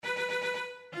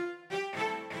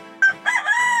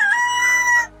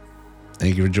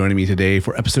Thank you for joining me today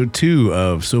for episode 2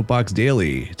 of Soapbox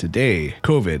Daily. Today,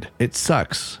 COVID. It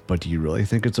sucks, but do you really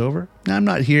think it's over? Now, I'm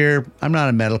not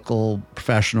a medical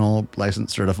professional,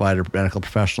 licensed, certified, or medical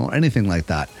professional, or anything like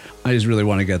that. I just really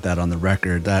want to get that on the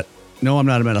record that, no, I'm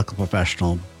not a medical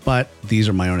professional, but these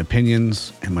are my own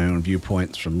opinions and my own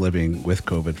viewpoints from living with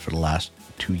COVID for the last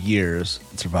 2 years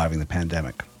and surviving the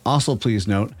pandemic. Also, please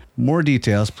note, more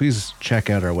details, please check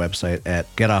out our website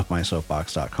at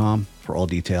getoffmysoapbox.com for all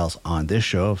details on this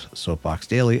show, Soapbox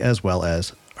Daily, as well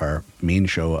as our main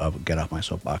show of Get Off My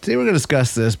Soapbox. Today we're going to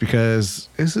discuss this because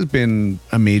this has been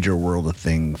a major world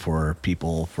thing for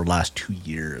people for the last 2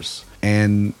 years.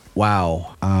 And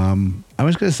wow, I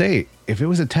was going to say, if it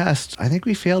was a test, I think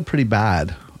we failed pretty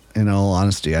bad. In all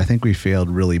honesty, I think we failed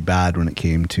really bad when it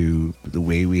came to the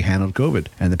way we handled COVID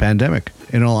and the pandemic.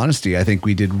 In all honesty, I think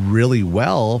we did really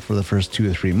well for the first 2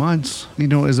 or 3 months. You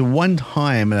know, it was the one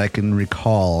time that I can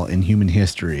recall in human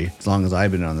history, as long as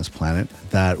I've been on this planet,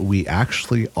 that we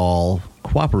actually all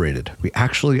cooperated. We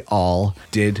actually all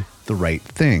did the right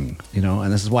thing, you know,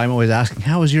 and this is why I'm always asking,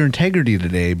 how is your integrity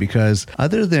today? Because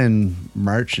other than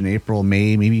March and April,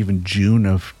 May, maybe even June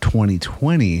of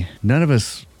 2020, none of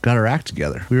us got our act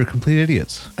together. We were complete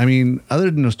idiots. I mean,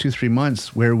 other than those 2-3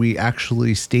 months where we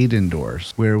actually stayed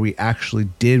indoors, where we actually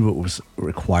did what was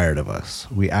required of us,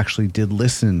 we actually did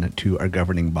listen to our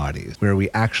governing bodies, where we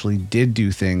actually did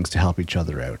do things to help each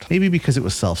other out. Maybe because it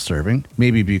was self-serving,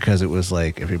 maybe because it was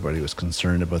like everybody was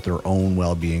concerned about their own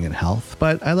well-being and health.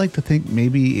 But I like to think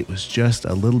maybe it was just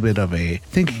a little bit of a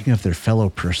thinking of their fellow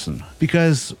person,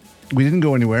 because we didn't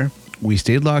go anywhere. We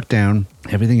stayed locked down.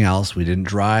 Everything else, we didn't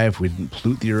drive. We didn't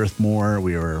pollute the earth more.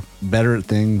 We were better at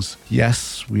things.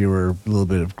 Yes, we were a little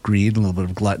bit of greed, a little bit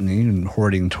of gluttony and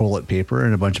hoarding toilet paper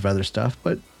and a bunch of other stuff.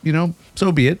 But, you know,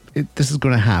 so be it. This is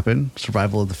going to happen.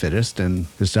 Survival of the fittest and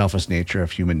the selfish nature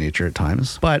of human nature at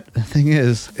times. But the thing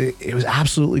is, it was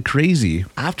absolutely crazy.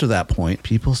 After that point,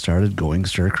 people started going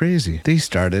stir crazy. They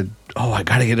started, oh, I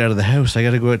got to get out of the house. I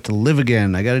got to go out to live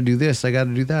again. I got to do this. I got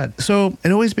to do that. So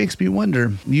it always makes me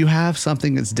wonder, you have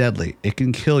something that's deadly. It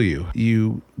can kill you.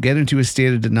 You get into a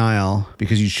state of denial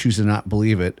because you choose to not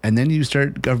believe it. And then you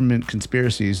start government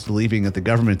conspiracies, believing that the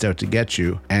government's out to get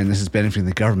you. And this is benefiting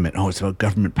the government. Oh, it's about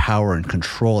government power and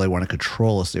control. They want to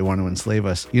control us. They want to enslave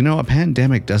us. You know, a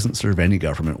pandemic doesn't serve any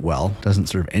government well, doesn't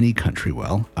serve any country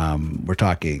well. We're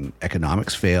talking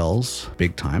economics fails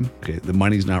big time. Okay, the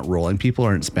money's not rolling. People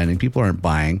aren't spending. People aren't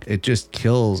buying. It just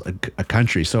kills a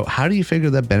country. So how do you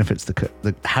figure that benefits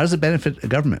how does it benefit a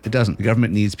government? It doesn't. The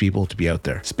government needs people to be out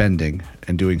there spending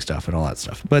and doing stuff and all that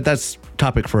stuff. But that's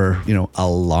topic for, you know, a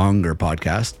longer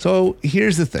podcast. So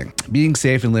here's the thing. Being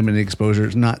safe and limiting exposure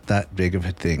is not that big of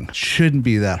a thing. Shouldn't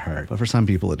be that hard. But for some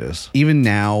people it is. Even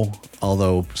now,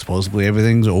 although supposedly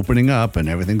everything's opening up and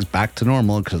everything's back to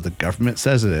normal because the government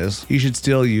says it is, you should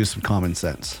still use some common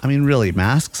sense. I mean, really,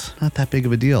 masks, not that big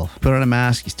of a deal. Put on a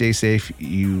mask, you stay safe,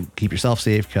 you keep yourself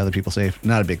safe, keep other people safe.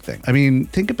 Not a big thing. I mean,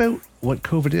 think about what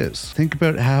COVID is. Think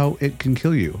about how it can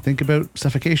kill you. Think about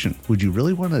suffocation. Would you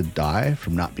really want to die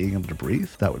from not being able to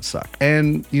breathe? That would suck.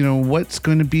 And, you know, what's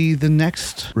going to be the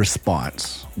next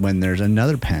response when there's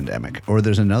another pandemic or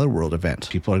there's another world event?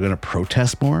 People are going to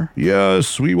protest more?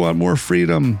 Yes, we want more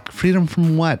freedom. Freedom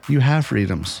from what? You have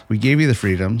freedoms. We gave you the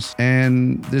freedoms,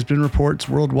 and there's been reports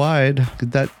worldwide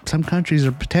that some countries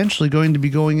are potentially going to be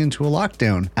going into a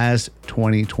lockdown as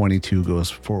 2022 goes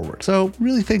forward. So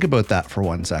really think about that for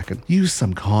 1 second. Use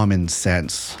some common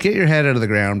sense. Get your head out of the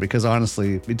ground, because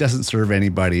honestly, it doesn't serve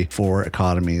anybody for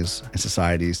economies and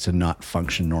societies to not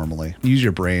function normally. Use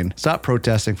your brain. Stop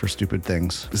protesting for stupid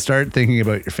things. Start thinking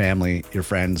about your family, your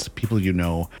friends, people you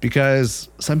know, because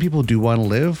some people do want to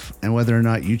live, and whether or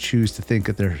not you choose to think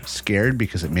that they're scared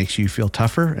because it makes you feel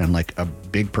tougher and like a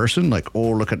big person, like,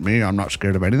 oh, look at me, I'm not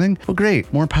scared of anything. Well,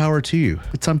 great. More power to you.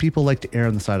 But some people like to err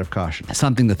on the side of caution.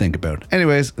 Something to think about.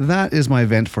 Anyways, that is my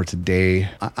event for today.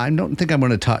 I don't think I'm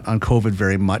going to talk on COVID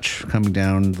very much coming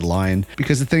down the line,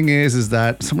 because the thing is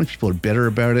that so many people are bitter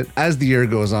about it. As the year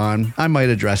goes on, I might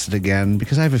address it again,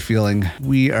 because I have a feeling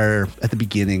we are at the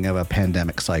beginning of a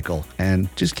pandemic cycle,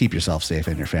 and just keep yourself safe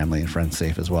and your family and friends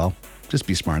safe as well. Just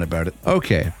be smart about it.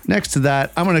 Okay, next to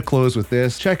that, I'm going to close with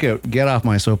this. Check out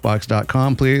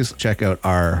getoffmysoapbox.com, please. Check out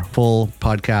our full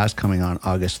podcast coming on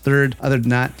August 3rd. Other than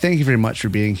that, thank you very much for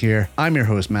being here. I'm your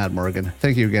host, Matt Morgan.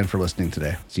 Thank you again for listening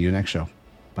today. See you next show.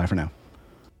 Bye for now.